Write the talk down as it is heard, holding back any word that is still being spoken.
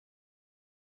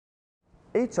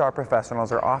HR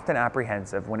professionals are often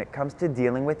apprehensive when it comes to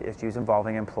dealing with issues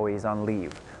involving employees on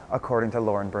leave, according to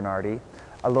Lauren Bernardi,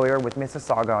 a lawyer with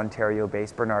Mississauga,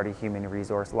 Ontario-based Bernardi Human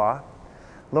Resource Law.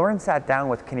 Lauren sat down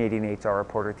with Canadian HR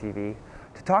Reporter TV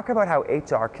to talk about how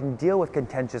HR can deal with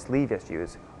contentious leave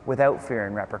issues without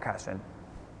fearing repercussion.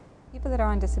 People that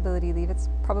are on disability leave, it's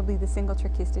probably the single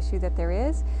trickiest issue that there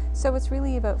is. So it's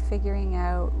really about figuring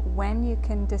out when you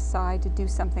can decide to do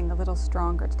something a little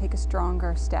stronger, to take a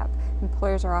stronger step.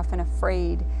 Employers are often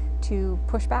afraid to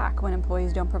push back when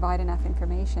employees don't provide enough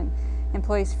information.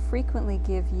 Employees frequently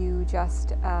give you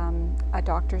just a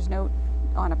doctor's note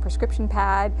on a prescription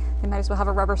pad. They might as well have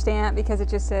a rubber stamp because it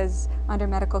just says under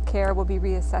medical care will be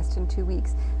reassessed in 2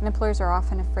 weeks. And employers are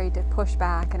often afraid to push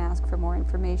back and ask for more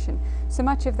information. So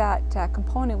much of that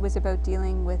component was about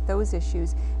dealing with those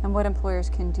issues and what employers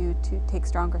can do to take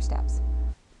stronger steps.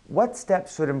 What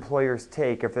steps should employers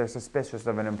take if they're suspicious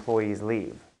of an employee's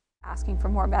leave? Asking for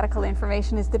more medical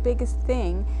information is the biggest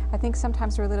thing. I think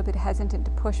sometimes we're a little bit hesitant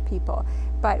to push people,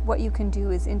 but what you can do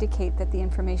is indicate that the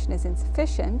information is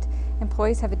insufficient.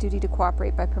 Employees have a duty to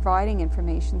cooperate by providing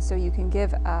information, so you can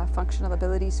give a functional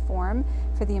abilities form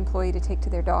for the employee to take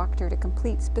to their doctor to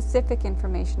complete specific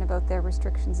information about their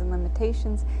restrictions and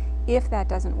limitations. If that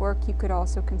doesn't work, you could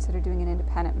also consider doing an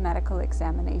independent medical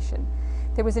examination.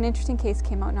 There was an interesting case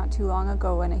came out not too long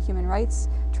ago in a human rights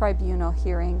tribunal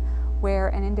hearing where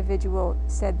an individual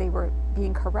said they were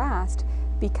being harassed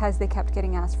because they kept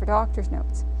getting asked for doctor's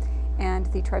notes. And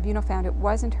the tribunal found it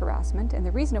wasn't harassment, and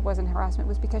the reason it wasn't harassment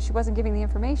was because she wasn't giving the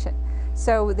information.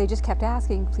 So they just kept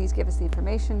asking, please give us the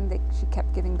information. She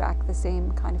kept giving back the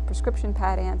same kind of prescription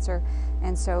pad answer,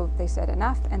 and so they said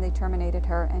enough, and they terminated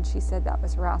her, and she said that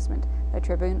was harassment. The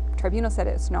tribunal said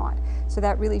it's not. So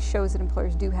that really shows that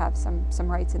employers do have some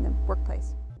rights in the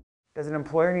workplace. Does an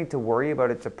employer need to worry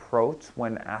about its approach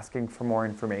when asking for more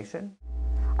information?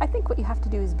 I think what you have to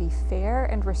do is be fair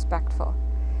and respectful.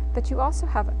 But you also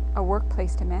have a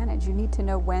workplace to manage. You need to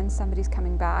know when somebody's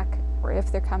coming back or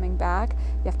if they're coming back.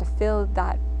 You have to fill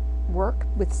that work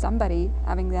with somebody,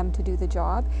 having them to do the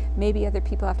job. Maybe other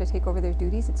people have to take over their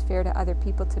duties. It's fair to other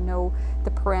people to know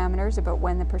the parameters about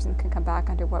when the person can come back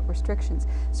under what restrictions.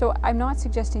 So I'm not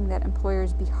suggesting that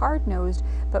employers be hard-nosed,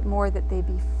 but more that they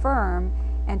be firm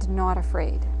and not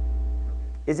afraid.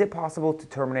 Is it possible to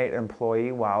terminate an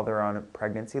employee while they're on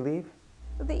pregnancy leave?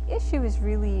 The issue is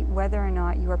really whether or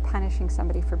not you are punishing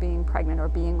somebody for being pregnant or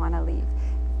being on a leave.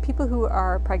 People who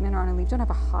are pregnant or on a leave don't have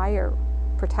a higher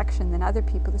protection than other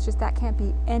people. It's just that can't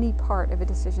be any part of a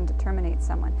decision to terminate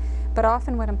someone. But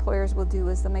often what employers will do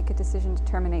is they'll make a decision to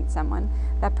terminate someone.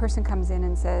 That person comes in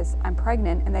and says, I'm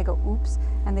pregnant, and they go, oops,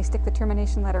 and they stick the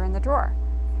termination letter in the drawer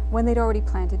when they'd already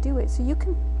planned to do it. So you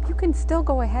can still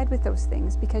go ahead with those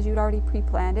things because you'd already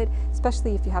pre-planned it,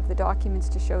 especially if you have the documents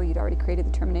to show you'd already created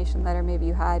the termination letter. Maybe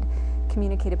you had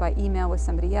communicated by email with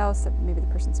somebody else, maybe the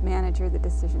person's manager, the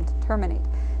decision to terminate.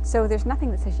 So there's nothing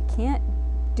that says you can't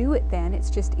do it then. It's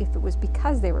just if it was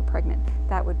because they were pregnant,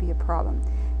 that would be a problem.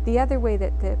 The other way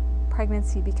that the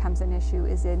pregnancy becomes an issue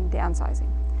is in downsizing.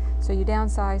 So you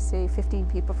downsize, say, 15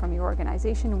 people from your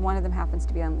organization, and one of them happens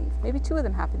to be on leave. Maybe 2 of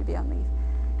them happen to be on leave.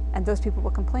 And those people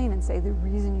will complain and say, the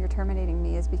reason you're terminating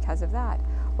me is because of that.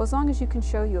 Well, as long as you can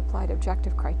show you applied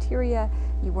objective criteria,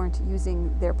 you weren't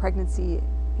using their pregnancy,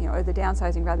 or the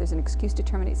downsizing rather as an excuse to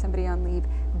terminate somebody on leave,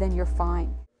 then you're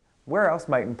fine. Where else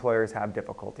might employers have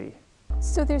difficulty?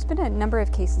 So there's been a number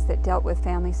of cases that dealt with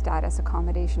family status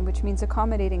accommodation, which means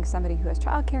accommodating somebody who has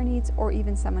childcare needs or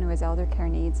even someone who has elder care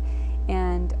needs.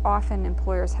 And often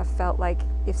employers have felt like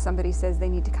if somebody says they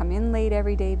need to come in late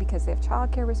every day because they have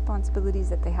childcare responsibilities,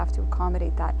 that they have to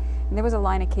accommodate that. And there was a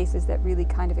line of cases that really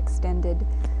kind of extended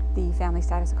the family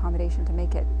status accommodation to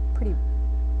make it pretty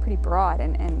broad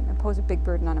and impose a big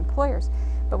burden on employers.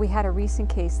 But we had a recent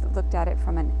case that looked at it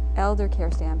from an elder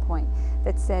care standpoint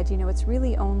that said, it's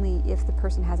really only if the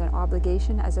person has an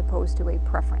obligation as opposed to a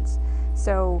preference.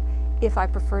 So if I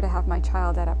prefer to have my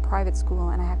child at a private school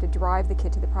and I have to drive the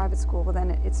kid to the private school, well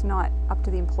then it's not up to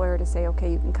the employer to say,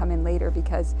 okay, you can come in later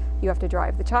because you have to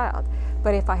drive the child.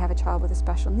 But if I have a child with a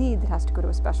special need that has to go to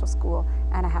a special school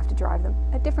and I have to drive them,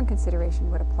 a different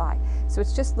consideration would apply. So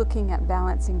it's just looking at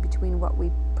balancing between what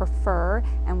we prefer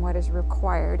and what is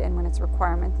required, and when it's a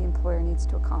requirement, the employer needs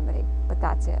to accommodate. But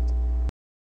that's it.